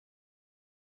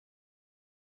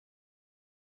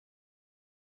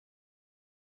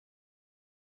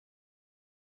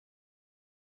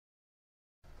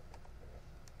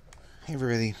Hey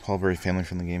everybody, Paul Berry, Family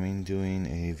Friendly Gaming, doing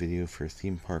a video for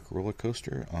Theme Park Roller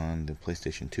Coaster on the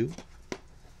PlayStation 2.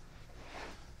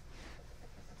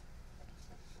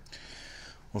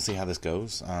 We'll see how this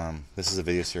goes. This is a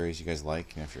video series you guys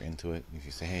like. If you're into it, if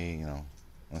you say, hey, I want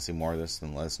to see more of this,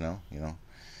 then let us know.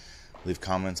 Leave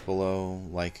comments below,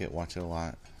 like it, watch it a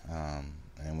lot,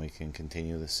 and we can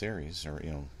continue the series, or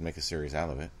make a series out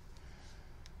of it.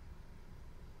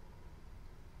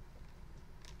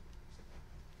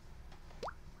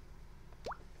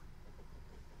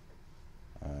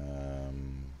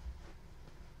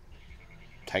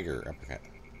 Tiger uppercut.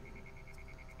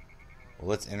 Well,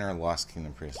 let's enter Lost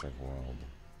Kingdom Prehistoric World.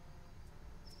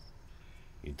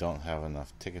 You don't have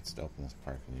enough tickets to open this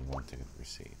park and you want ticket to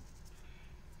proceed.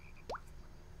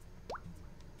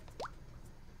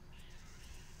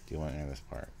 Do you want to enter this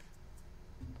park?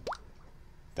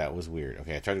 That was weird.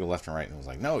 Okay, I tried to go left and right and it was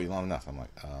like, no, you don't have enough. I'm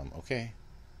like, okay.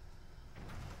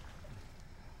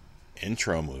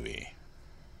 Intro movie.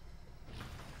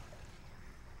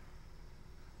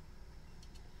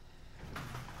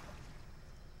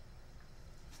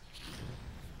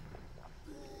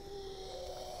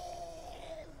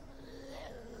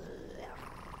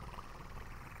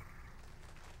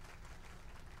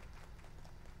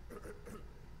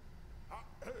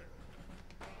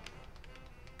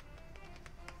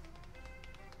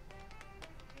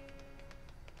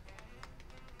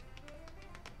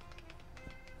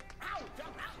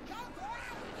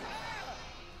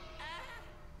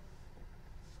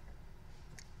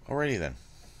 Alrighty then.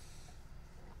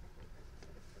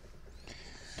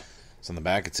 So on the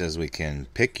back it says we can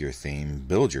pick your theme,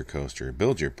 build your coaster,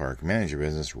 build your park, manage your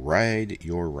business, ride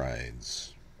your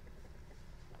rides.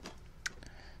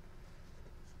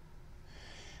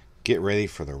 Get ready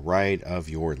for the ride of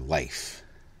your life.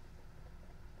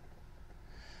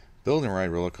 Build and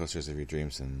ride roller coasters of your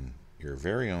dreams in your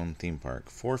very own theme park.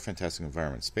 4 fantastic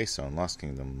environments: Space Zone, Lost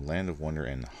Kingdom, Land of Wonder,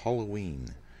 and Halloween.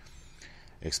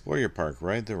 Explore your park,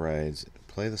 ride the rides,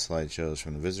 play the slideshows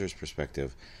from the visitor's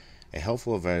perspective. A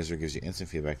helpful advisor gives you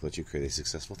instant feedback to let you create a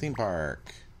successful theme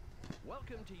park.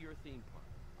 Welcome to your theme park.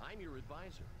 I'm your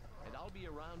advisor, and I'll be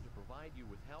around to provide you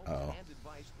with help and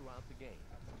advice throughout the game.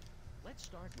 Let's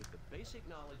start with the basic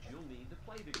knowledge you'll need to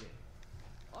play the game.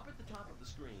 Up at the top of the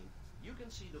screen, you can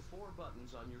see the 4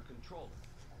 buttons on your controller.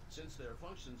 Since their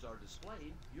functions are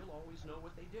displayed, you'll always know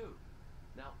what they do.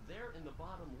 Now, there in the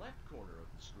bottom left corner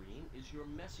of the screen is your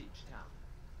message tower.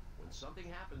 When something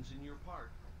happens in your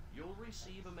park, you'll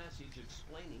receive a message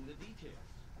explaining the details.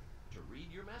 To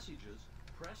read your messages,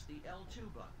 press the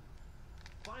L2 button.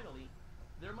 Finally,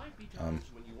 there might be times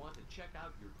when you want to check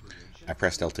out your creation. I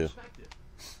pressed L2.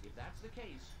 If that's the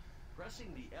case,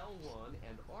 pressing the L1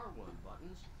 and R1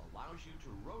 buttons allows you to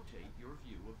rotate your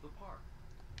view of the park.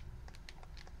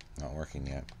 Not working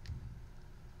yet.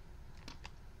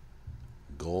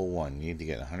 Goal 1. You need to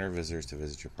get 100 visitors to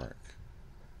visit your park.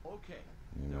 Okay.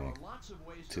 You There make are lots of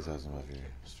ways 2,000 to of your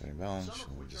starting balance,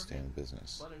 and we'll just stay in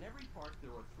business. But in every park, there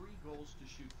are 3 goals to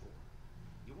shoot for.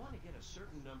 You want to get a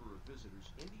certain number of visitors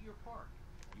into your park.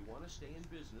 You want to stay in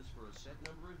business for a set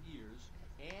number of years,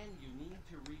 and you need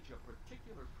to reach a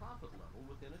particular profit level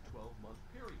within a 12-month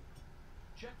period.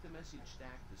 Check the message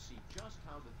stack to see just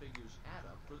how the figures add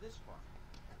up for this park.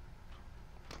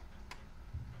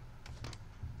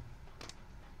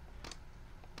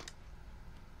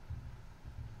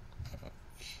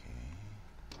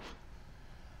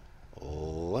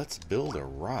 Let's build a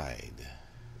ride.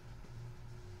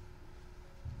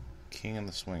 King of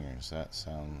the Swingers. That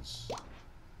sounds...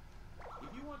 If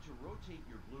you want to rotate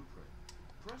your blueprint,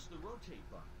 press the rotate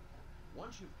button.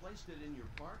 Once you've placed it in your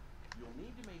park, you'll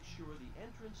need to make sure the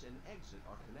entrance and exit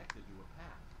are connected to a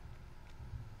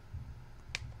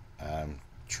path. I'm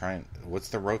trying... What's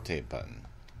the rotate button?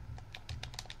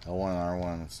 L1,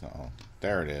 R1... It's not... Oh,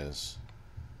 there it is.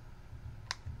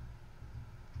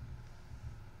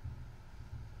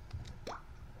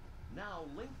 Now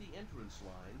link the entrance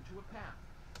line to a path,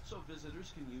 so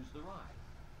visitors can use the ride.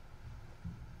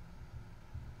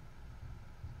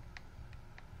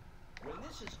 When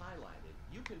this is highlighted,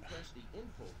 you can press the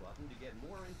info button to get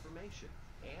more information,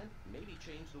 and maybe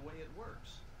change the way it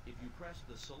works. If you press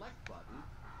the select button,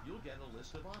 you'll get a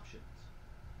list of options.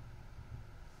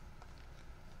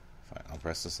 Fine, I'll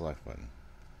press the select button.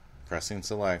 Pressing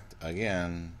select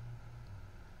again.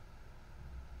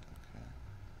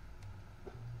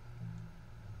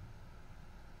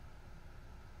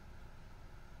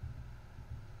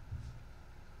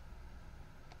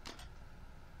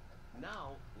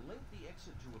 Now, link the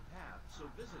exit to a path so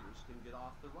visitors can get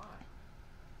off the ride.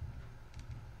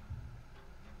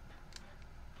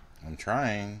 I'm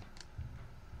trying.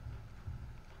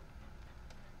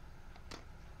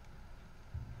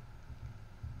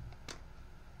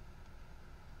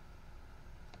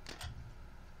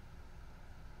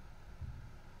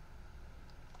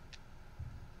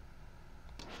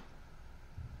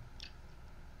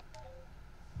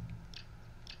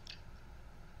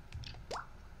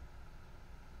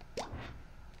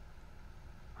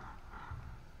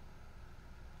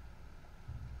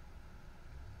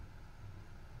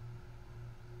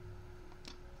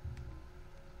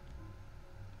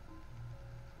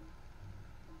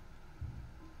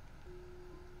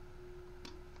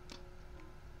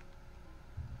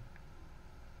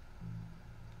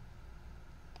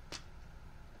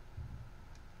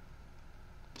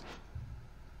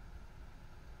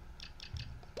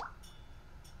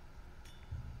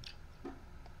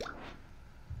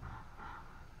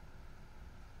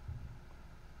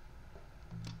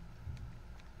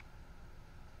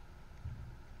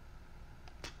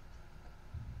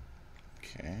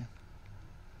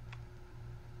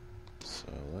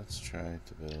 let's try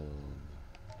to build.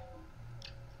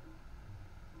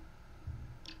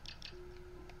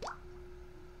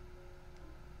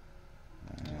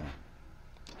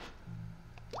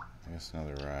 I guess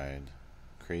another ride.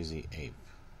 Crazy Ape.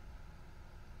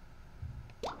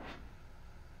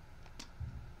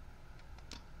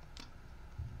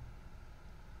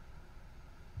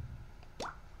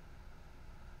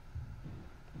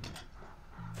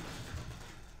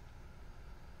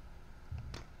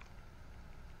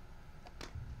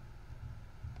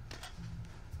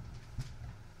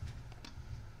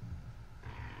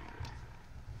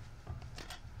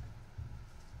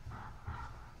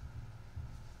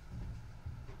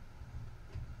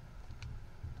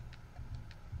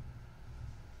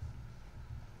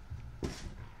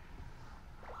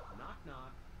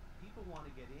 Want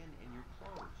to get in and you're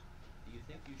closed. Do you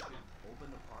think you should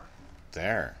open the park?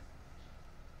 There.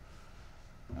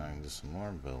 I can do some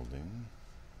more building.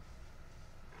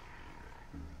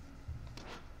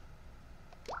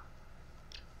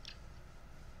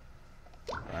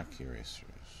 Rocky Racers.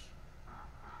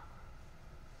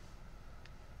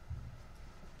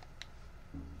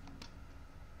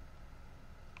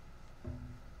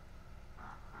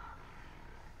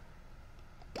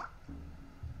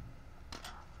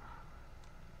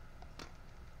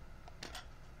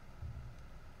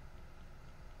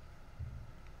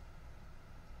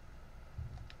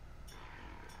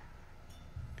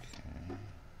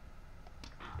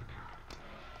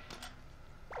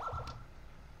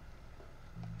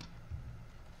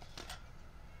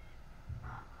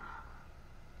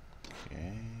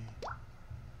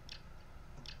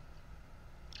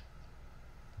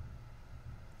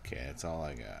 Okay, that's all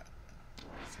I got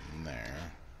from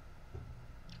there.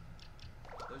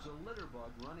 There's a litter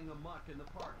bug running amok in the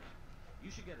park.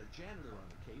 You should get a janitor on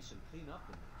the case and clean up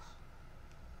the mess.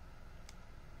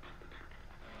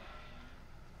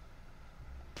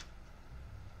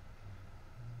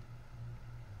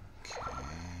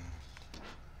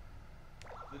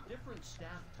 The different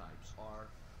staff types are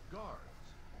guards,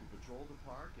 who patrol the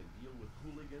park and deal with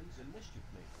hooligans and mischief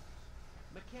makers.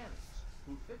 Mechanics,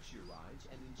 who fix your rides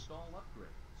and install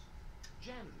upgrades.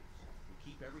 Janitors, who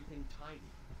keep everything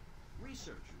tidy.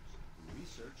 Researchers, who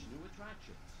research new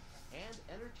attractions. And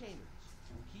entertainers,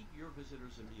 who keep your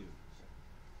visitors amused.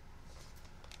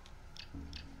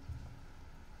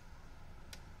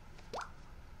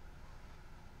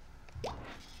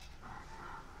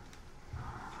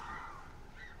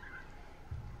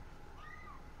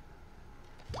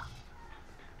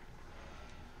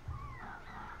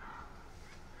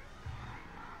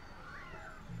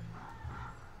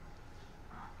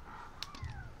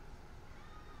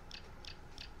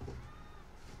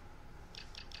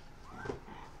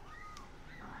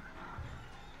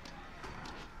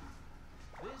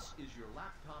 This is your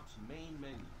laptop's main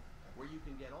menu, where you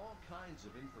can get all kinds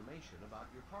of information about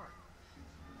your park.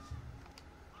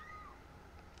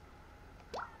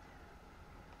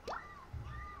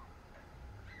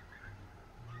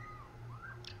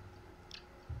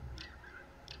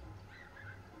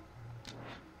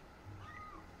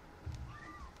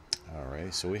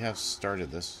 Alright, so we have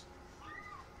started this.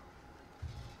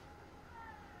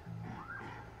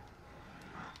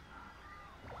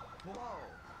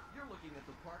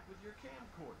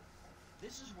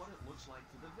 This is what it looks like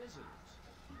to the visitors.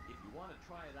 If you want to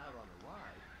try it out on a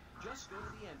ride, just go to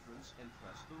the entrance and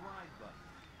press the ride button.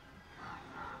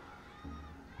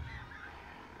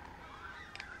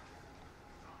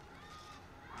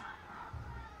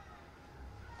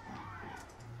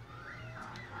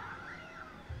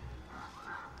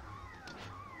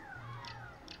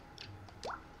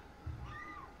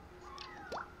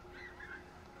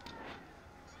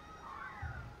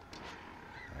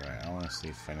 The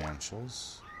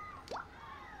financials.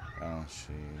 Balance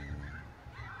sheet.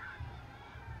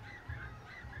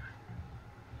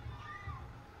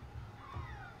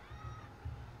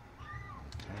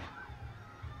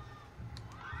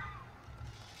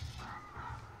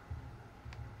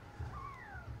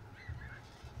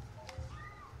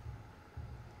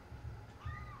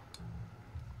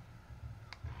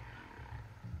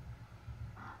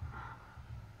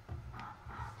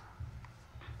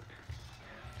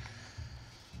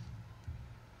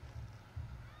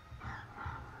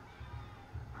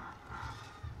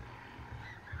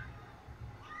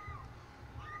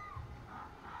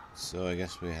 So I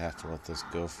guess we have to let this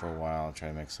go for a while and try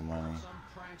to make some money. Some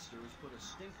pranksters put a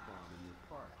stink bomb in your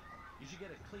park. You should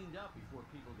get it cleaned up before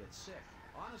people get sick.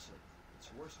 Honestly, it's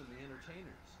worse than the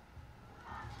entertainers.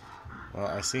 Well,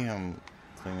 I see him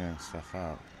cleaning stuff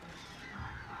up.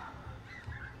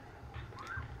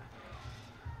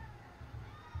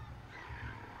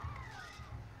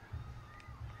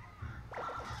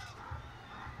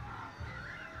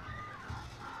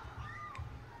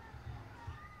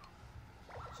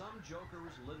 some joker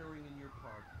is littering in your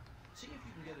park, see if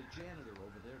you can get a janitor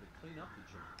over there to clean up the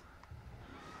joint.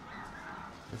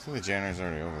 Looks like the janitor's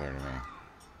already over there to me.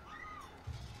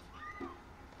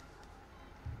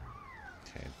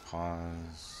 Okay,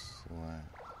 pause. Select.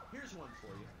 Here's one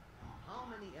for you. How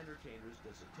many entertainers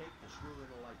does it take to screw in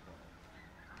a light bulb?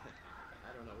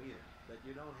 I don't know either, but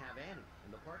you don't have any,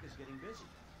 and the park is getting busy.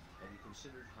 Have you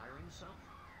considered hiring some?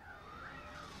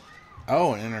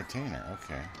 Oh, an entertainer.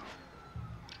 Okay.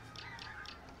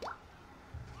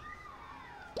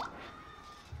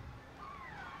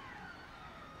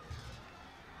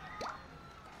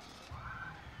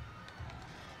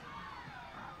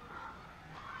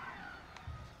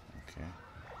 Okay.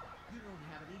 You don't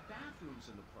have any bathrooms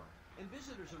in the park, and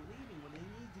visitors are leaving when they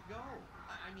need to go.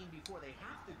 I mean, before they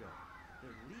have to go. They're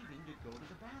leaving to go to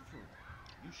the bathroom.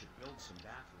 You should build some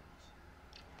bathrooms.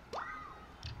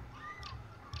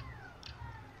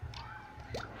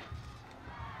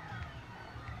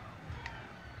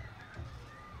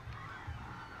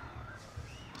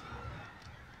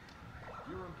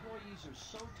 Your employees are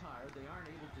so tired they aren't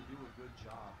able to do a good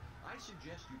job. I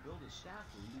suggest you build a staff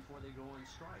room before they go on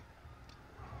strike.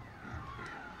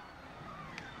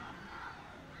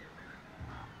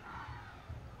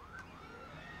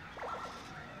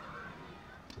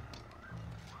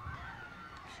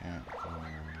 Can't go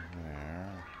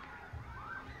there.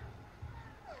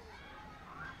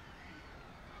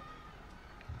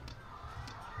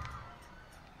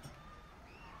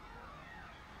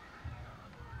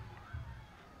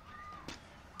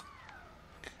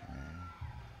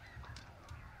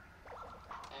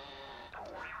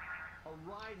 A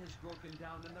ride has broken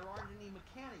down and there aren't any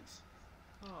mechanics.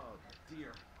 Oh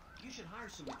dear. You should hire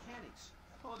some mechanics.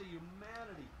 Oh, the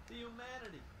humanity. The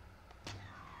humanity.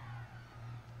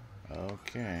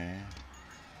 Okay.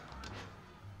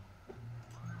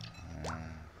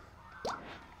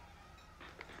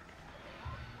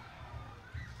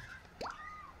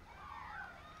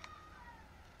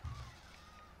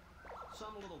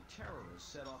 Some little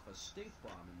terrorist set off a stink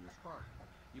bomb in your park.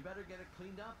 You better get it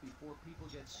cleaned up before people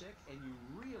get sick, and you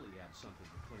really have something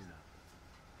to clean up.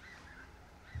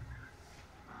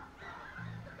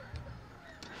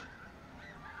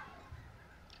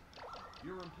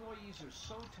 Your employees are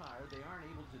so tired they aren't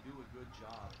able to do a good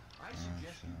job. I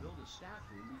suggest you build a staff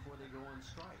room before they go on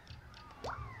strike.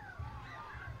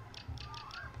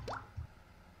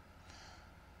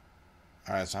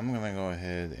 Alright, so I'm going to go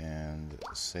ahead and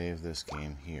save this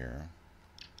game here.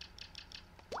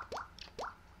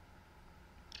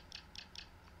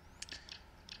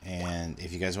 And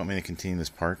if you guys want me to continue this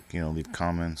park, leave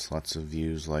comments, lots of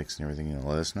views, likes, and everything,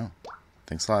 let us know.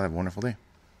 Thanks a lot. Have a wonderful day.